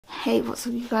Hey, what's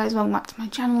up you guys, welcome back to my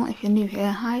channel. If you're new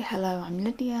here, hi, hello, I'm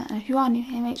Lydia, and if you are new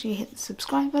here, make sure you hit the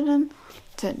subscribe button,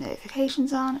 turn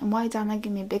notifications on, and while you're down there,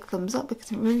 give me a big thumbs up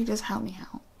because it really does help me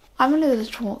out. I'm going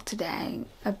to talk today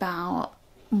about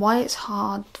why it's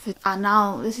hard for, and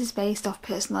now this is based off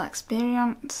personal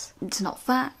experience, it's not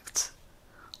fact,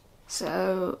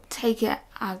 so take it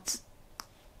as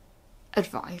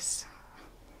advice.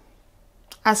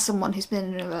 As someone who's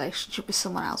been in a relationship with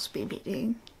someone else with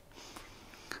BPD,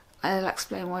 I'll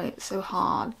explain why it's so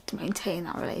hard to maintain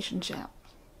that relationship.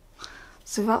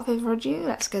 So without further ado,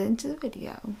 let's get into the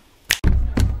video.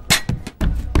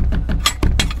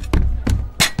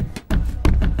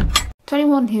 To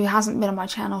anyone who hasn't been on my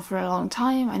channel for a long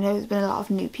time, I know there's been a lot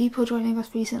of new people joining us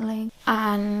recently,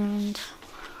 and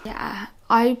yeah,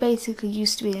 I basically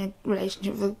used to be in a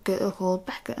relationship with a girl called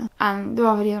Becca, and there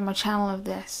are videos on my channel of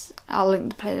this. I'll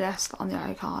link the playlist on the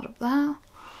iCard up there,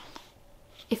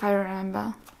 if I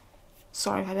remember.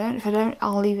 Sorry if I don't. If I don't,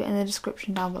 I'll leave it in the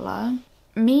description down below.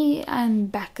 Me and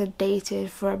Becca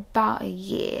dated for about a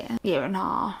year and a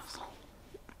half.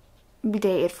 We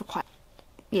dated for quite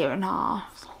a year and a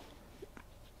half.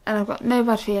 And I've got no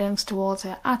bad feelings towards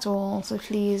her at all, so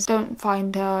please don't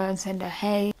find her and send her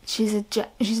hate. She's a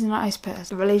nice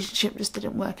person. The relationship just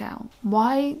didn't work out.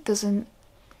 Why doesn't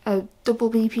a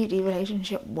double BPD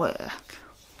relationship work?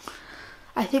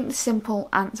 I think the simple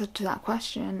answer to that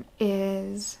question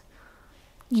is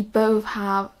you both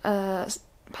have a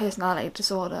personality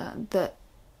disorder that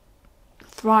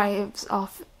thrives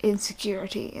off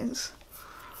insecurities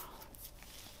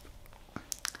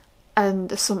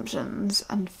and assumptions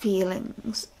and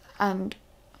feelings and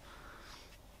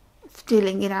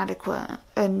feeling inadequate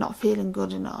and not feeling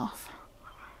good enough.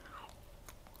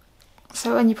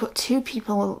 So when you put two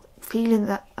people feeling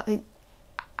that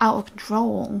out of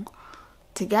control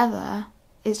together,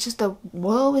 it's just a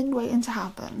whirlwind waiting to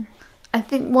happen. I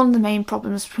think one of the main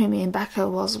problems between me and Becca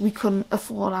was we couldn't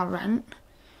afford our rent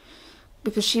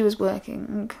because she was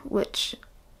working, which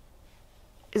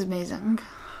is amazing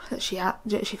that she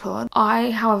could.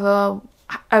 I, however,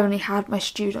 only had my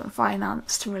student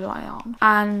finance to rely on,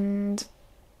 and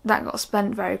that got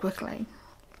spent very quickly.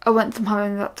 I went from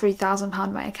having about £3,000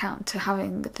 in my account to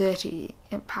having £30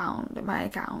 in my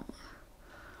account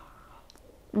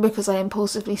because I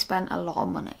impulsively spent a lot of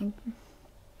money.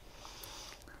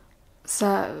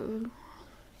 So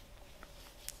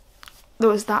there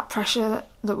was that pressure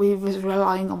that we was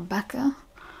relying on Becca,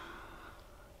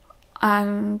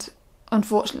 and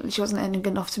unfortunately she wasn't earning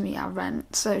enough to meet our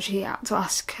rent, so she had to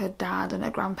ask her dad and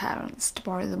her grandparents to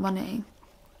borrow the money.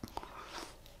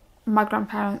 My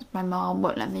grandparents, my mum,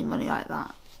 won't lend me money like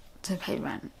that to pay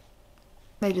rent.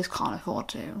 They just can't afford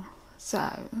to,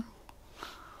 so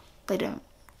they don't.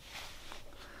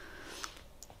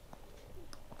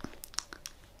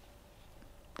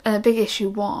 And a big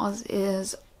issue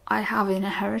is I have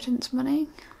inheritance money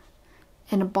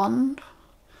in a bond,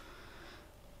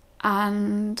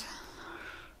 and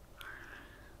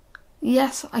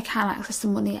yes, I can access the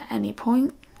money at any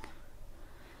point,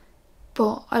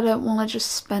 but I don't want to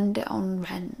just spend it on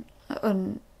rent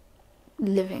and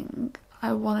living.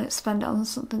 I want to spend it on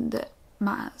something that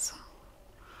matters,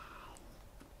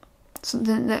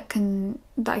 something where I can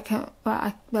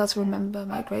be able to remember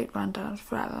my great granddad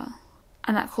forever.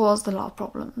 And that caused a lot of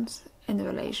problems in the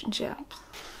relationship.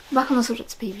 Back on the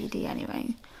subject of BPD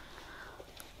anyway.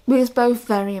 We was both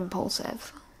very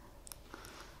impulsive.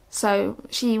 So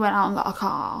she went out and got a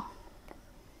car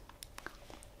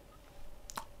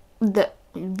that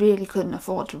we really couldn't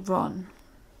afford to run,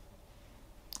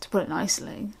 to put it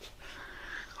nicely.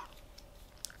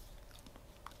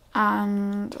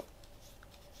 And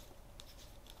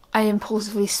I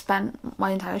impulsively spent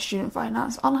my entire student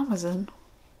finance on Amazon.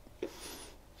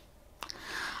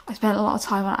 I spent a lot of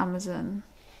time on Amazon.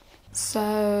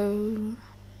 So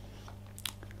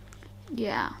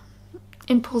yeah,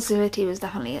 impulsivity was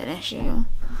definitely an issue.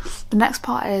 The next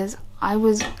part is I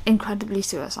was incredibly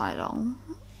suicidal,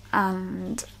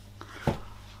 and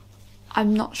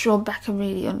I'm not sure Becca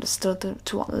really understood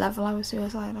to what level I was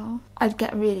suicidal. I'd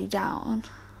get really down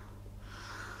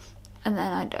and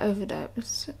then I'd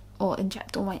overdose or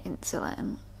inject all my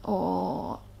insulin,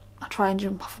 or I'd try and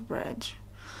jump off a bridge.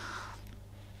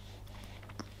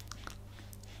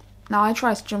 Now, I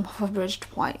tried to jump off a bridge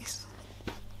twice.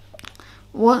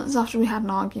 Once after we had an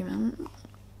argument.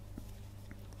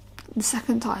 The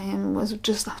second time was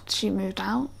just after she moved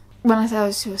out. When I say I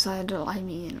was suicidal, I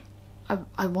mean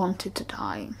I wanted to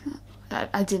die.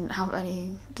 I didn't have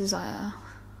any desire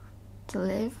to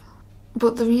live.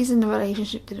 But the reason the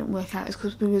relationship didn't work out is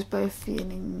because we was both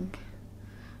feeling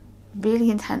really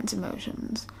intense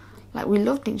emotions. Like, we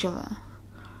loved each other,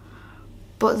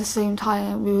 but at the same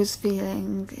time we was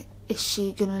feeling, is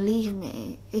she gonna leave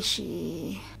me? Does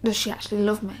she actually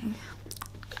love me?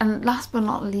 And last but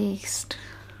not least,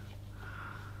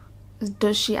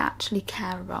 does she actually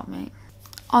care about me?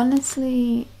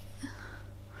 Honestly,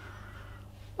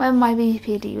 when my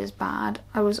BPD was bad,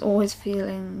 I was always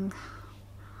feeling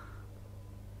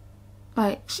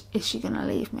like, is she gonna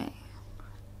leave me?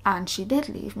 And she did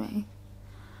leave me.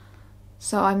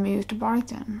 So I moved to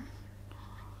Brighton.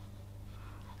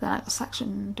 Then I got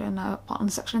sectioned, and I got put on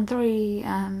section 3,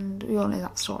 and we all know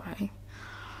that story.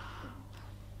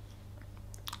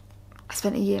 I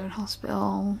spent a year in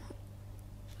hospital,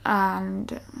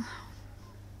 and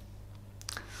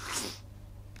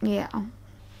yeah.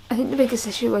 I think the biggest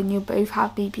issue when you both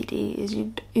have BPD is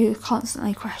you're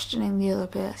constantly questioning the other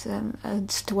person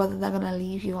as to whether they're going to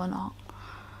leave you or not.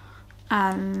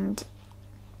 And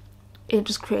it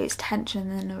just creates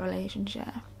tension in a relationship.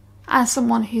 As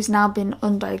someone who's now been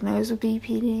undiagnosed with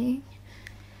BPD,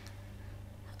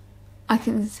 I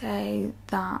can say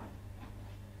that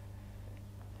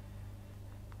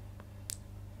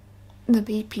the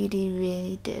BPD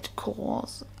really did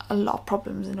cause a lot of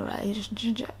problems in a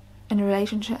relationship.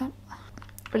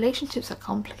 Relationships are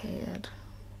complicated.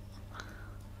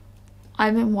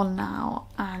 I'm in one now,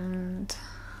 and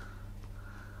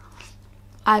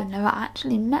I've never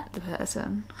actually met the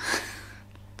person.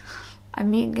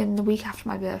 I'm meeting him the week after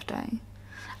my birthday.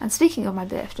 And speaking of my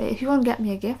birthday, if you want to get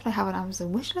me a gift, I have an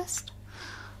Amazon wishlist,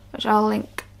 which I'll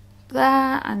link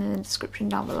there and in the description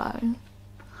down below.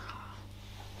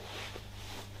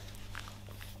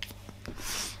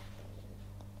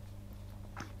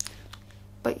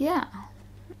 But yeah,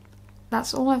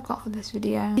 that's all I've got for this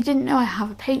video. If you didn't know, I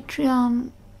have a Patreon,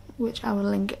 which I will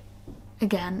link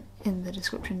again in the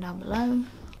description down below.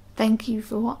 Thank you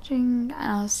for watching,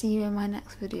 and I'll see you in my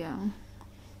next video.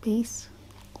 Peace.